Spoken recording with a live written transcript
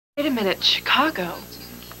Wait a minute, Chicago.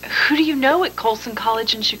 Who do you know at Colson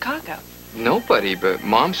College in Chicago? Nobody, but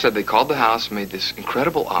Mom said they called the house and made this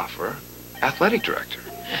incredible offer. Athletic director.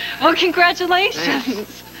 Well, congratulations.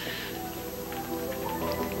 Thanks.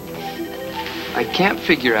 I can't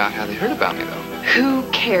figure out how they heard about me, though.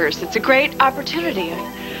 Who cares? It's a great opportunity.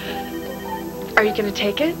 Are you going to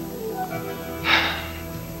take it?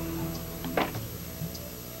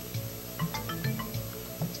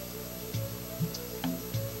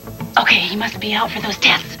 Okay, you must be out for those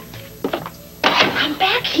tests. Come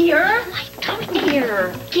back here. Come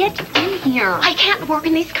here. Get in here. I can't work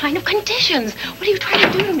in these kind of conditions. What are you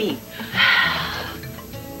trying to do to me?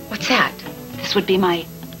 What's that? This would be my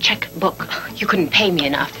checkbook. You couldn't pay me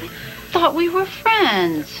enough. Thought we were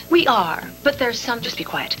friends. We are, but there's some... Just be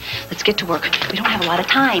quiet. Let's get to work. We don't have a lot of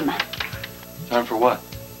time. Time for what?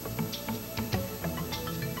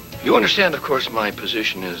 You understand, of course, my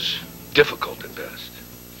position is difficult at best.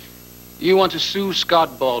 You want to sue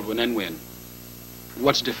Scott Baldwin and win.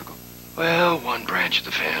 What's difficult? Well, one branch of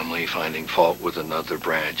the family finding fault with another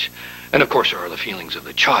branch. And, of course, there are the feelings of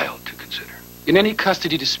the child to consider. In any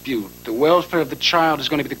custody dispute, the welfare of the child is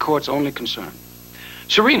going to be the court's only concern.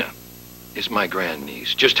 Serena is my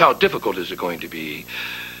grandniece. Just how difficult is it going to be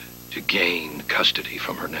to gain custody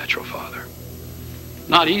from her natural father?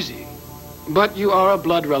 Not easy. But you are a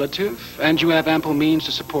blood relative, and you have ample means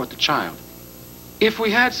to support the child. If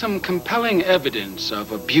we had some compelling evidence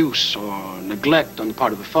of abuse or neglect on the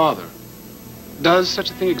part of the father, does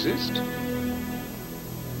such a thing exist?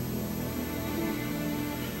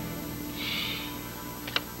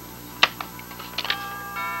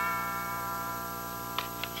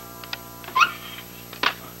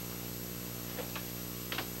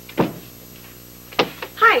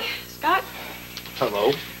 Hi, Scott.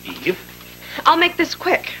 Hello, Eve. I'll make this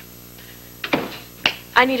quick.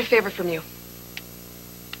 I need a favor from you.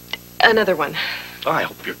 Another one. Oh, I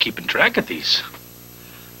hope you're keeping track of these.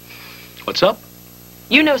 What's up?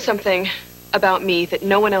 You know something about me that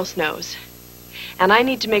no one else knows. And I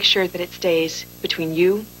need to make sure that it stays between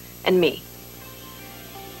you and me.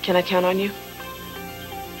 Can I count on you?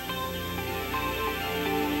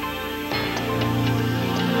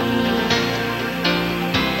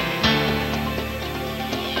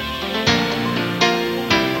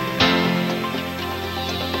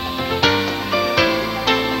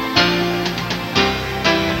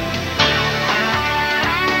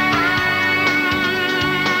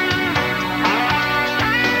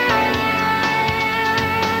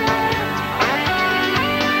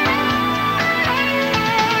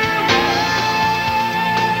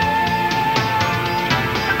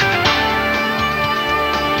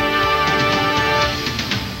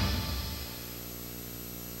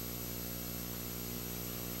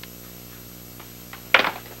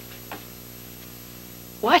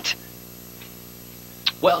 What?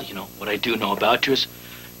 Well, you know, what I do know about you is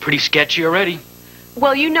pretty sketchy already.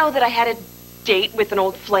 Well, you know that I had a date with an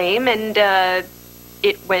old flame, and,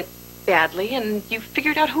 it went badly, and you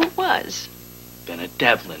figured out who it was. Bennett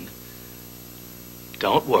Devlin.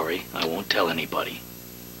 Don't worry, I won't tell anybody.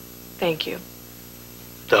 Thank you.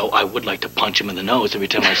 Though I would like to punch him in the nose every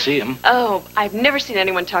time I see him. Oh, I've never seen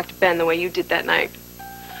anyone talk to Ben the way you did that night.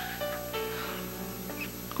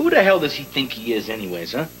 Who the hell does he think he is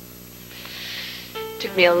anyways, huh?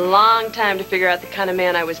 Took me a long time to figure out the kind of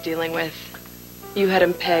man I was dealing with. You had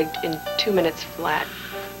him pegged in 2 minutes flat.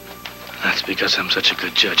 That's because I'm such a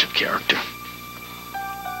good judge of character.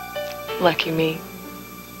 Lucky me.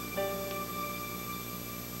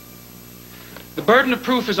 The burden of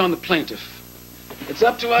proof is on the plaintiff. It's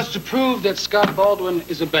up to us to prove that Scott Baldwin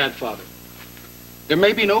is a bad father. There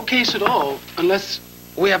may be no case at all unless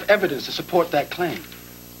we have evidence to support that claim.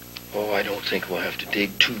 Oh, I don't think we'll have to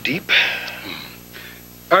dig too deep.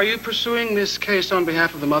 Are you pursuing this case on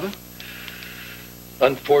behalf of the mother?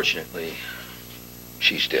 Unfortunately,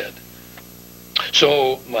 she's dead.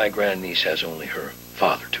 So my grandniece has only her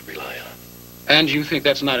father to rely on. And you think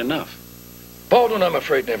that's not enough? Baldwin, I'm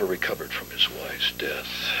afraid, never recovered from his wife's death.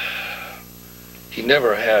 He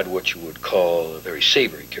never had what you would call a very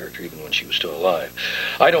savory character, even when she was still alive.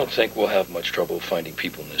 I don't think we'll have much trouble finding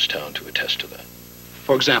people in this town to attest to that.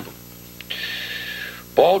 For example?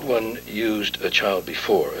 Baldwin used a child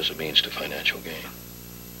before as a means to financial gain.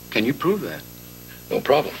 Can you prove that? No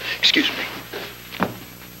problem. Excuse me.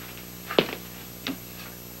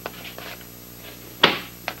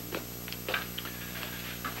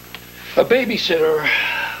 A babysitter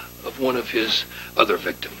of one of his other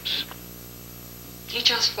victims. He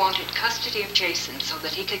just wanted custody of Jason so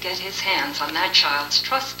that he could get his hands on that child's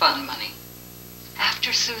trust fund money.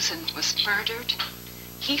 After Susan was murdered,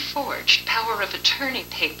 He forged power of attorney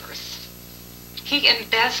papers. He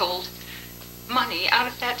embezzled money out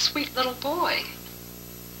of that sweet little boy.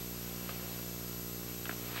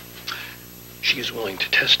 She is willing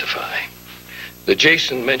to testify. The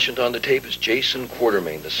Jason mentioned on the tape is Jason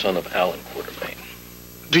Quartermain, the son of Alan Quartermain.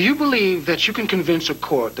 Do you believe that you can convince a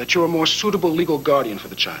court that you're a more suitable legal guardian for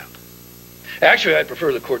the child? Actually, I'd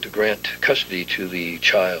prefer the court to grant custody to the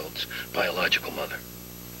child's biological mother.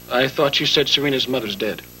 I thought you said Serena's mother's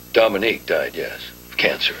dead. Dominique died, yes, of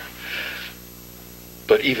cancer.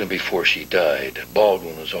 But even before she died,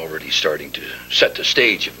 Baldwin was already starting to set the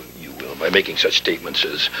stage, if you will, by making such statements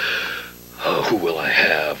as, who will I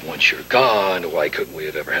have once you're gone? Why couldn't we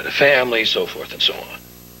have ever had a family? So forth and so on.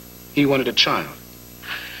 He wanted a child.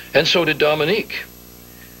 And so did Dominique.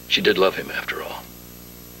 She did love him, after all.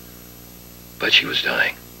 But she was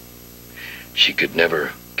dying. She could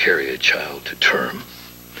never carry a child to term.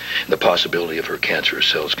 The possibility of her cancerous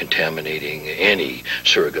cells contaminating any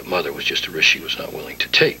surrogate mother was just a risk she was not willing to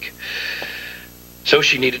take. So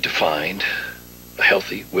she needed to find a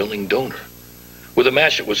healthy, willing donor with a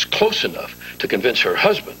match that was close enough to convince her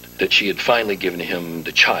husband that she had finally given him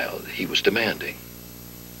the child he was demanding.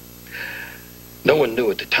 No one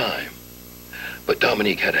knew at the time, but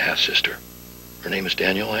Dominique had a half-sister. Her name is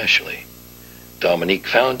Danielle Ashley. Dominique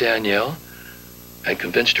found Danielle and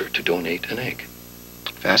convinced her to donate an egg.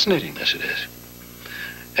 Fascinating. Yes, it is.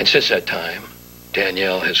 And since that time,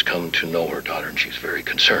 Danielle has come to know her daughter, and she's very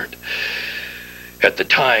concerned. At the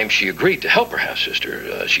time she agreed to help her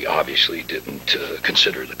half-sister, she obviously didn't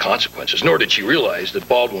consider the consequences, nor did she realize that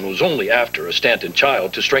Baldwin was only after a Stanton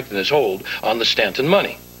child to strengthen his hold on the Stanton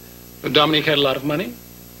money. But Dominique had a lot of money?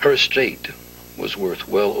 Her estate was worth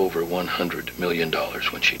well over $100 million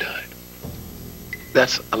when she died.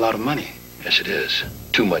 That's a lot of money. Yes, it is.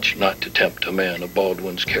 Too much not to tempt a man of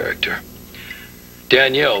Baldwin's character.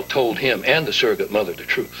 Danielle told him and the surrogate mother the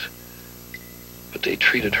truth, but they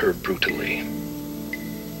treated her brutally.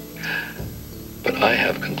 But I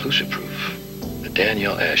have conclusive proof that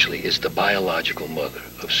Danielle Ashley is the biological mother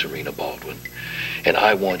of Serena Baldwin, and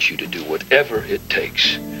I want you to do whatever it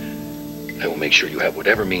takes. I will make sure you have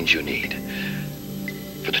whatever means you need,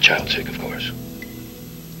 for the child's sake, of course.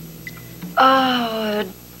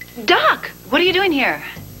 Doc, what are you doing here?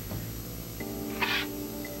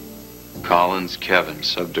 Collins, Kevin,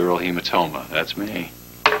 subdural hematoma. That's me.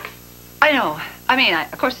 I know. I mean,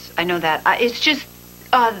 of course I know that. It's just,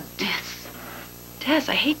 Tess,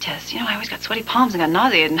 I hate Tess. You know, I always got sweaty palms and got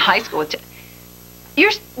nausea in high school.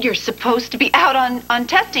 You're supposed to be out on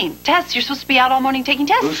testing. Tess, you're supposed to be out all morning taking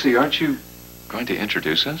tests. Lucy, aren't you going to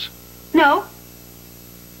introduce us? No.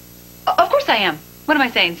 Of course I am. What am I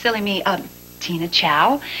saying? Silly me. Tina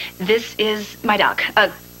Chow. This is my doc,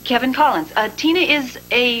 Kevin Collins. Tina is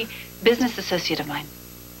a business associate of mine.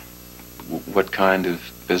 What kind of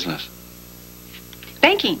business?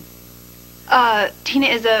 Banking. Tina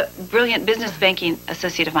is a brilliant business banking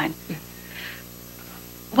associate of mine.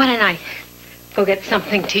 Why don't I go get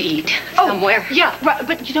something to eat somewhere? Yeah, right,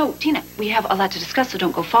 but you know, Tina, we have a lot to discuss, so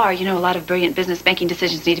don't go far. You know, a lot of brilliant business banking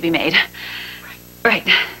decisions need to be made. Right.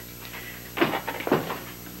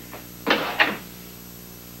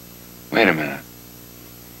 Wait a minute.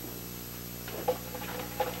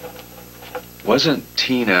 Wasn't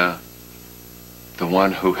Tina the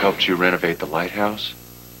one who helped you renovate the lighthouse?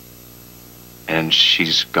 And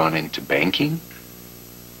she's gone into banking?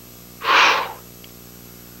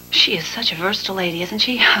 She is such a versatile lady, isn't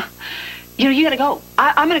she? You know, you gotta go.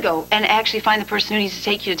 I'm gonna go and actually find the person who needs to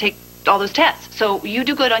take you to take all those tests. So you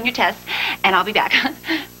do good on your tests, and I'll be back.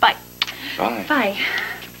 Bye. Bye. Bye.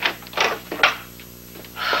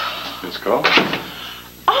 Let's go.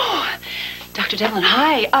 Oh, Dr. Devlin,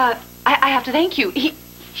 hi. I have to thank you.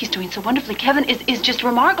 He's doing so wonderfully. Kevin is just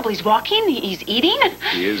remarkable. He's walking, he's eating.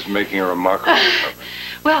 He is making a remarkable recovery.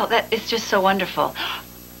 Well, that is just so wonderful.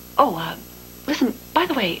 Oh, listen, by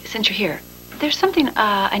the way, since you're here, there's something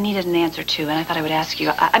I needed an answer to, and I thought I would ask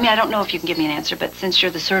you. I mean, I don't know if you can give me an answer, but since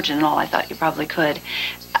you're the surgeon and all, I thought you probably could.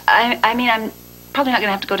 I mean, I'm probably not going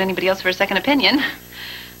to have to go to anybody else for a second opinion.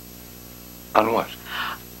 On what?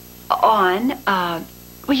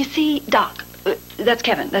 Well, you see, Doc, that's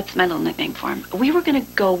Kevin. That's my little nickname for him. We were going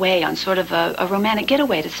to go away on sort of a romantic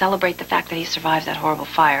getaway to celebrate the fact that he survived that horrible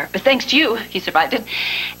fire. But thanks to you, he survived it.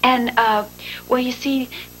 And, well, you see,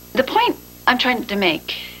 the point I'm trying to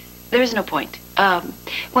make, there is no point.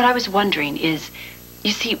 What I was wondering is,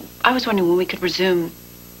 you see, I was wondering when we could resume,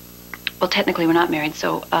 well, technically we're not married,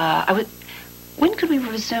 so, when could we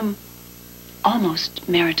resume almost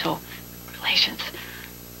marital relations?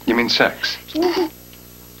 You mean sex?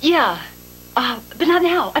 Yeah. But not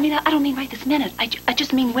now. I mean, I don't mean right this minute. I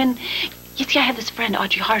just mean when... You see, I have this friend,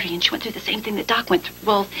 Audrey Harvey, and she went through the same thing that Doc went through.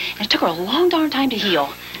 Well, and it took her a long darn time to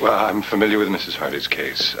heal. Well, I'm familiar with Mrs. Hardy's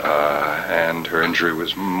case, and her injury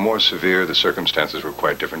was more severe. The circumstances were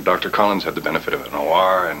quite different. Dr. Collins had the benefit of an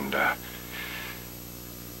OR, and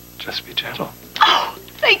just be gentle. Oh,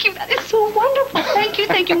 thank you. That is so wonderful. Thank you,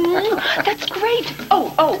 thank you. That's great.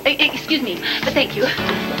 Excuse me, but thank you.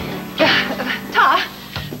 Ta.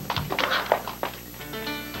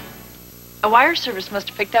 A wire service must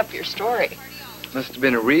have picked up your story. Must have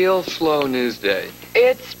been a real slow news day.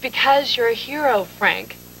 It's because you're a hero,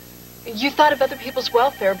 Frank. You thought of other people's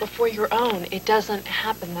welfare before your own. It doesn't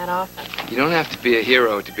happen that often. You don't have to be a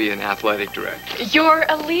hero to be an athletic director. You're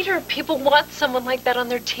a leader. People want someone like that on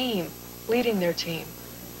their team, leading their team.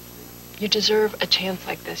 You deserve a chance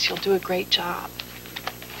like this. You'll do a great job.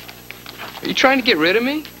 Are you trying to get rid of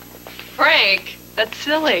me? Frank, that's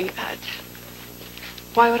silly.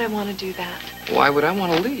 Why would I want to do that? Why would I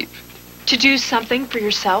want to leave? To do something for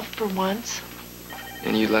yourself for once.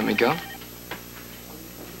 And you'd let me go?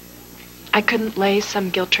 I couldn't lay some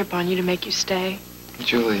guilt trip on you to make you stay.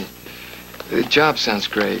 Julie, the job sounds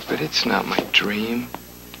great, but it's not my dream.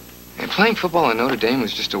 And playing football at Notre Dame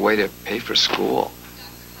was just a way to pay for school.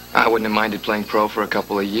 I wouldn't have minded playing pro for a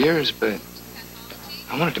couple of years, but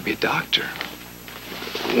I wanted to be a doctor.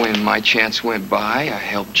 When my chance went by, I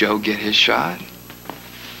helped Joe get his shot.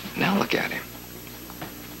 Now look at him.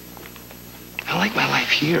 I like my life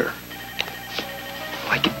here. I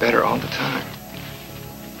like it better all the time.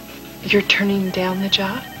 You're turning down the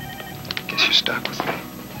job? Guess you're stuck with me.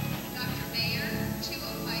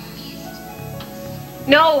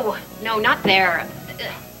 No, not there.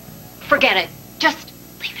 Forget it. Just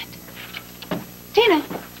leave it. Tina,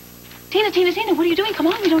 what are you doing? Come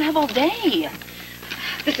on, we don't have all day.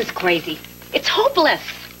 This is crazy. It's hopeless.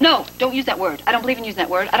 No, don't use that word. I don't believe in using that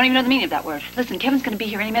word. I don't even know the meaning of that word. Listen, Kevin's going to be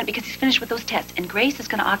here any minute because he's finished with those tests, and Grace is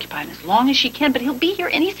going to occupy him as long as she can, but he'll be here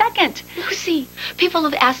any second. Lucy, people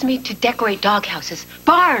have asked me to decorate doghouses,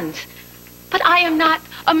 barns, but I am not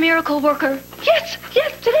a miracle worker. Yes,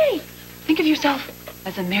 today. Think of yourself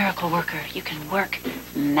as a miracle worker. You can work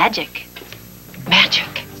magic.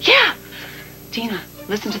 Magic? Yeah. Tina,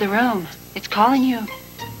 listen to the room. It's calling you.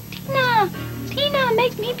 Tina,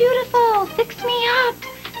 make me beautiful. Fix me up.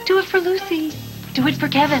 Do it for Lucy. Do it for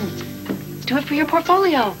Kevin. Do it for your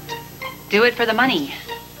portfolio. Do it for the money.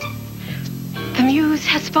 The muse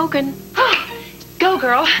has spoken. Go,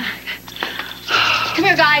 girl. Come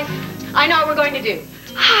here, guys. I know what we're going to do.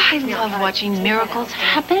 I love watching miracles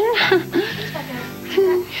happen.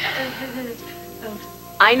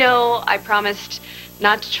 I know I promised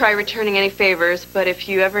not to try returning any favors, but if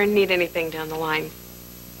you ever need anything down the line.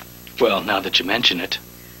 Well, now that you mention it.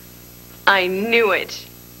 I knew it.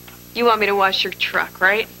 You want me to wash your truck,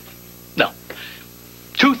 right? No.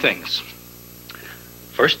 2 things.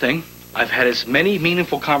 First thing, I've had as many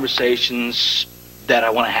meaningful conversations that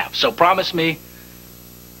I want to have. So promise me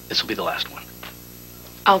this will be the last one.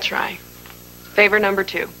 I'll try. Favor number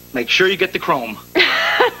 2. Make sure you get the chrome.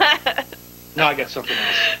 Now I got something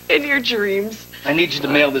else. In your dreams. I need you to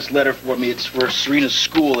mail this letter for me. It's for Serena's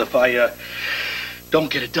school. If I don't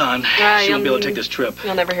get it done, she won't be able to take this trip.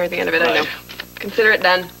 You'll never hear the end of it, Right. I know. Consider it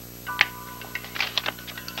done.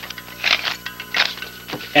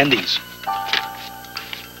 And these.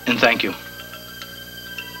 And thank you.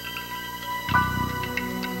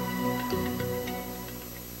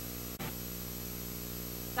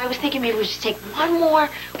 I was thinking maybe we should take one more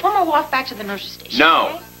walk back to the nursery station.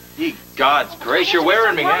 No. Okay? Ye God's grace, you're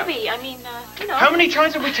wearing me out. I mean, you know. How many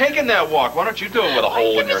times have we taken that walk? Why don't you do it with a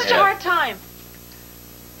hole in your It's such a head? hard time.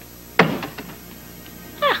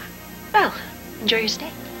 Well, enjoy your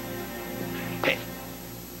stay. Hey.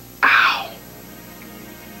 Ow.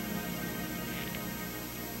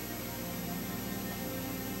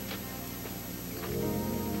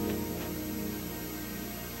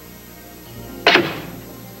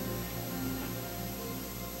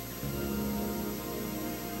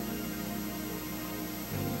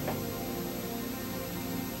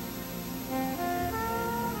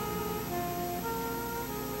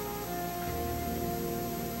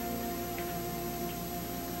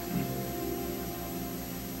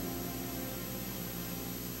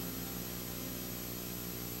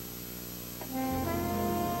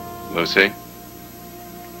 Lucy?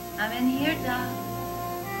 I'm in here, Doc.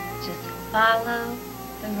 Just follow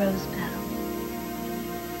the rose petals.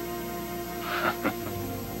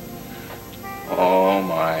 Oh,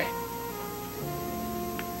 my.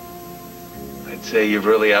 I'd say you've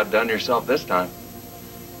really outdone yourself this time.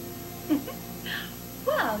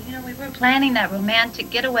 Well, you know, we were planning that romantic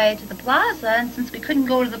getaway to the plaza, and since we couldn't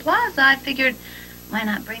go to the plaza, I figured, why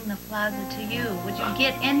not bring the plaza to you? Would you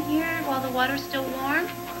get in here while the water's still warm?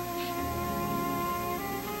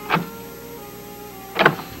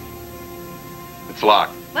 It's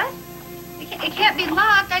locked. What? It can't be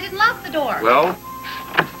locked. I didn't lock the door. Well,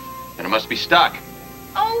 then it must be stuck.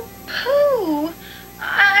 Oh, Pooh!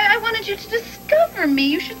 I wanted you to discover me.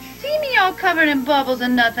 You should see me all covered in bubbles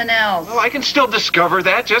and nothing else. Well, I can still discover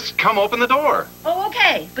that. Just come open the door. Oh,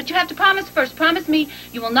 okay. But you have to promise first. Promise me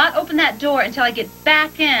you will not open that door until I get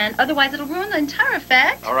back in. Otherwise, it'll ruin the entire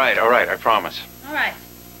effect. All right, I promise. All right.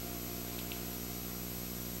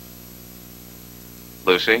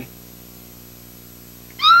 Lucy?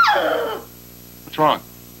 What's wrong?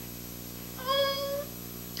 Oh,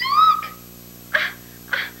 Doc!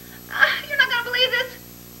 You're not going to believe this,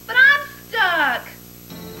 but I'm stuck.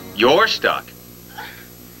 You're stuck.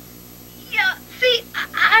 Yeah, see,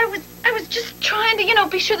 I was just trying to, you know,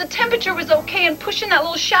 be sure the temperature was okay and pushing that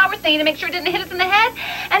little shower thing to make sure it didn't hit us in the head.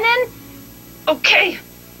 And then, okay,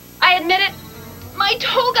 I admit it, my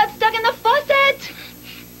toe got stuck in the faucet.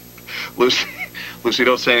 Lucy,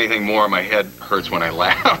 don't say anything more. My head hurts when I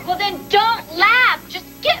laugh. Well, then don't laugh. Just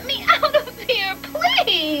get me out of here,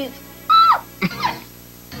 please.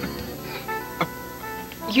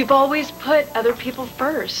 You've always put other people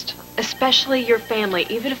first, especially your family,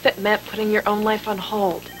 even if it meant putting your own life on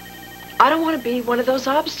hold. I don't want to be one of those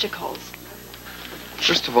obstacles.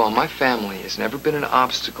 First of all, my family has never been an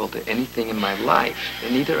obstacle to anything in my life,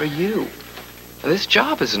 and neither are you. Now, this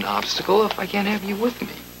job is an obstacle if I can't have you with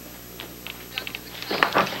me.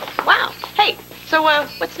 Wow. Hey, so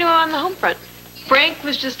what's new on the home front? Frank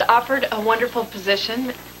was just offered a wonderful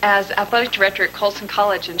position as athletic director at Colson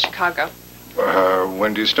College in Chicago.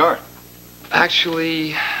 When do you start?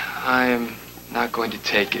 Actually, I'm not going to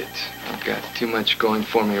take it. I've got too much going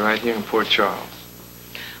for me right here in Port Charles.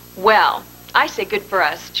 Well, I say good for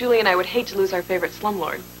us. Julie and I would hate to lose our favorite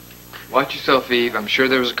slumlord. Watch yourself, Eve. I'm sure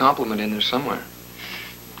there was a compliment in there somewhere.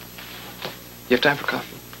 You have time for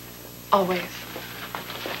coffee? Always.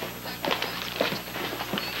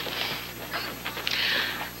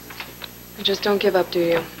 Just don't give up, do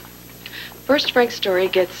you? First, Frank's story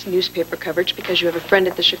gets newspaper coverage because you have a friend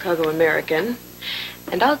at the Chicago American.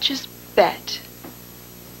 And I'll just bet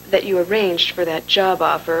that you arranged for that job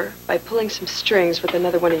offer by pulling some strings with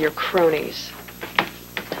another one of your cronies.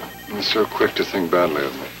 You're so quick to think badly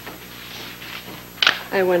of me.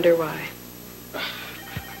 I wonder why.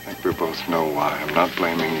 I think we both know why. I'm not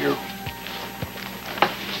blaming you.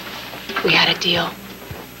 We had a deal.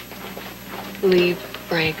 Leave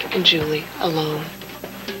Frank and Julie alone.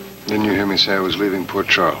 Didn't you hear me say I was leaving Port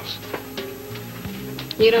Charles?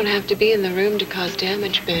 You don't have to be in the room to cause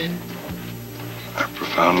damage, Ben. I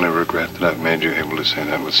profoundly regret that I've made you able to say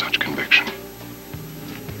that with such conviction.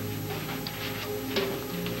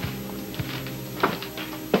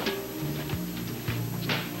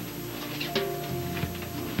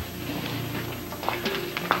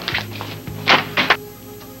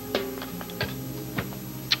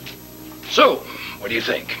 So, what do you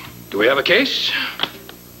think? Do we have a case?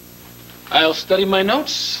 I'll study my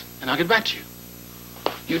notes, and I'll get back to you.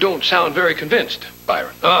 You don't sound very convinced,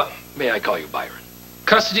 Byron. May I call you Byron?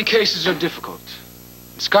 Custody cases are difficult.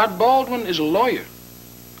 Scott Baldwin is a lawyer.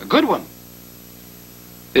 A good one.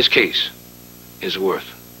 This case is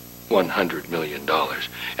worth $100 million,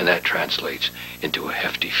 and that translates into a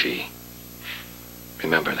hefty fee.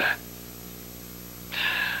 Remember that.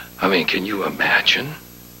 I mean, can you imagine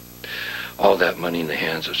all that money in the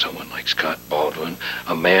hands of someone like Scott Baldwin,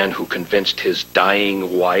 a man who convinced his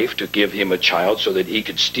dying wife to give him a child so that he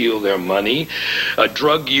could steal their money, a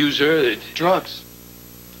drug user? Drugs.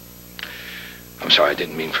 I'm sorry, I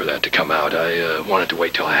didn't mean for that to come out. I wanted to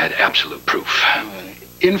wait till I had absolute proof.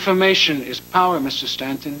 Information is power, Mr.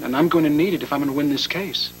 Stanton, and I'm going to need it if I'm going to win this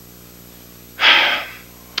case.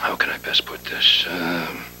 How can I best put this?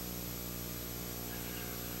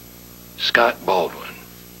 Scott Baldwin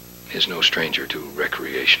is no stranger to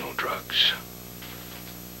recreational drugs.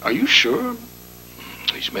 Are you sure?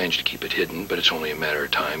 He's managed to keep it hidden, but it's only a matter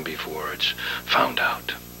of time before it's found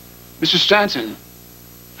out. Mr. Stanton,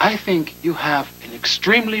 I think you have an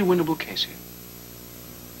extremely winnable case here.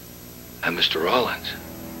 And Mr. Rollins,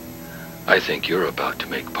 I think you're about to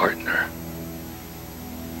make partner.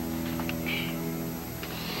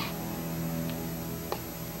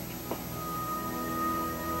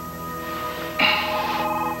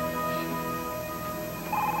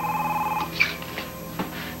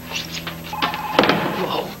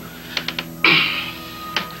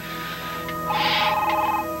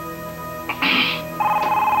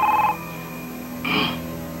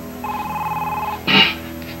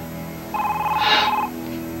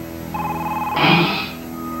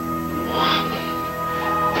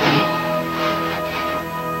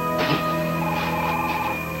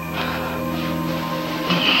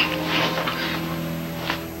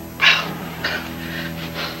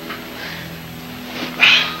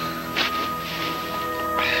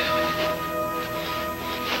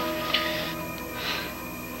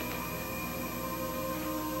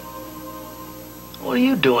 What are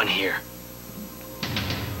you doing here?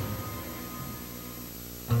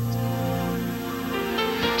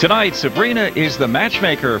 Tonight, Sabrina is the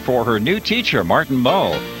matchmaker for her new teacher, Martin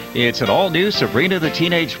Mull. It's an all-new Sabrina the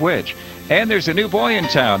Teenage Witch. And there's a new boy in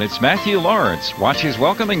town. It's Matthew Lawrence. Watch his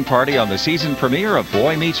welcoming party on the season premiere of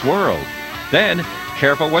Boy Meets World. Then,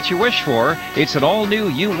 careful what you wish for. It's an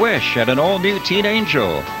all-new You Wish and an all-new Teen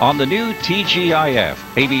Angel on the new TGIF,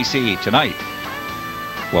 ABC tonight.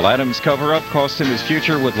 Will Adam's cover-up cost him his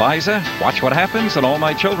future with Liza? Watch what happens on All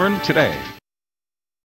My Children today.